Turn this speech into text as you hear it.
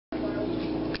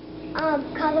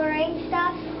coloring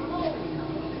stuff.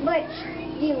 But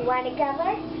do you want to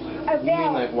color? Or You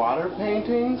mean like water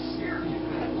paintings?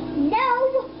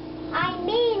 No, I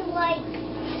mean like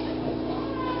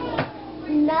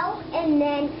milk and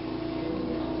then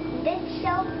this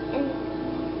soap and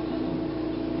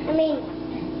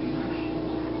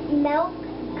milk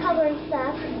colored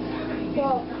stuff.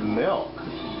 Well, milk?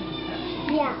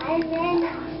 Yeah, and then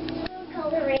food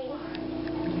coloring.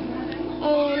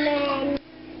 And then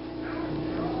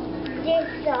dish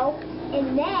soap.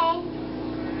 And then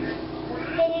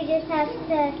you just have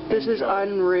to... This is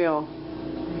unreal.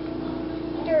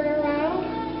 Stir it around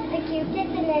the Q-tip,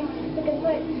 and then you can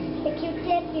put the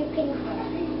Q-tip, you can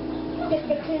dip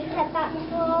the Q-tip out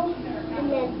full, and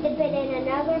then dip it in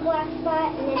another black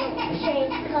spot, and then it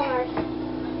changes colors.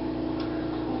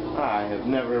 I have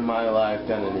never in my life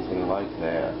done anything like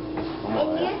that.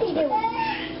 And you can do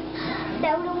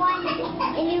soda ones,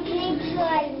 and you can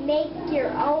actually make your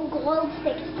own glow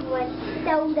sticks with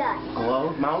soda.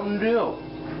 Glow? Mountain Dew.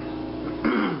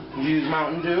 You use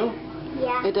Mountain Dew?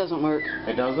 Yeah. It doesn't work.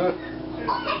 It doesn't? It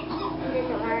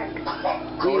doesn't work.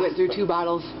 We went through 2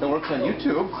 bottles. It works on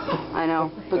YouTube. I know,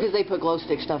 because they put glow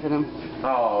stick stuff in them.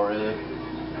 Oh, really?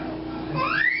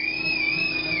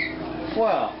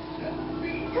 Well.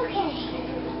 Okay.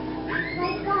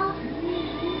 Let's go.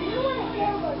 You want to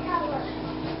build a color.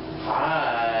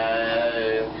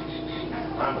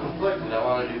 I'm conflicted. I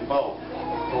want to do both.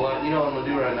 But what, you know what I'm going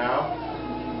to do right now?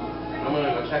 I'm going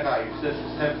to go check out your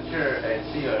sister's temperature and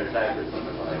see what her diaper's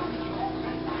looking like.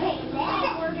 Okay,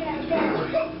 then we're going to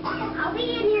build. I'll be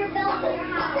in here building your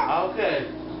house. Okay.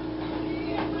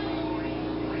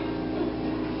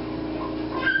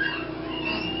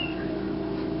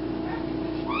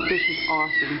 This is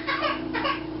awesome.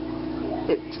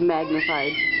 It's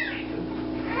magnified.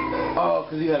 Oh,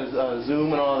 because you got a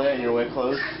zoom and all that and you're way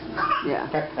close? Yeah.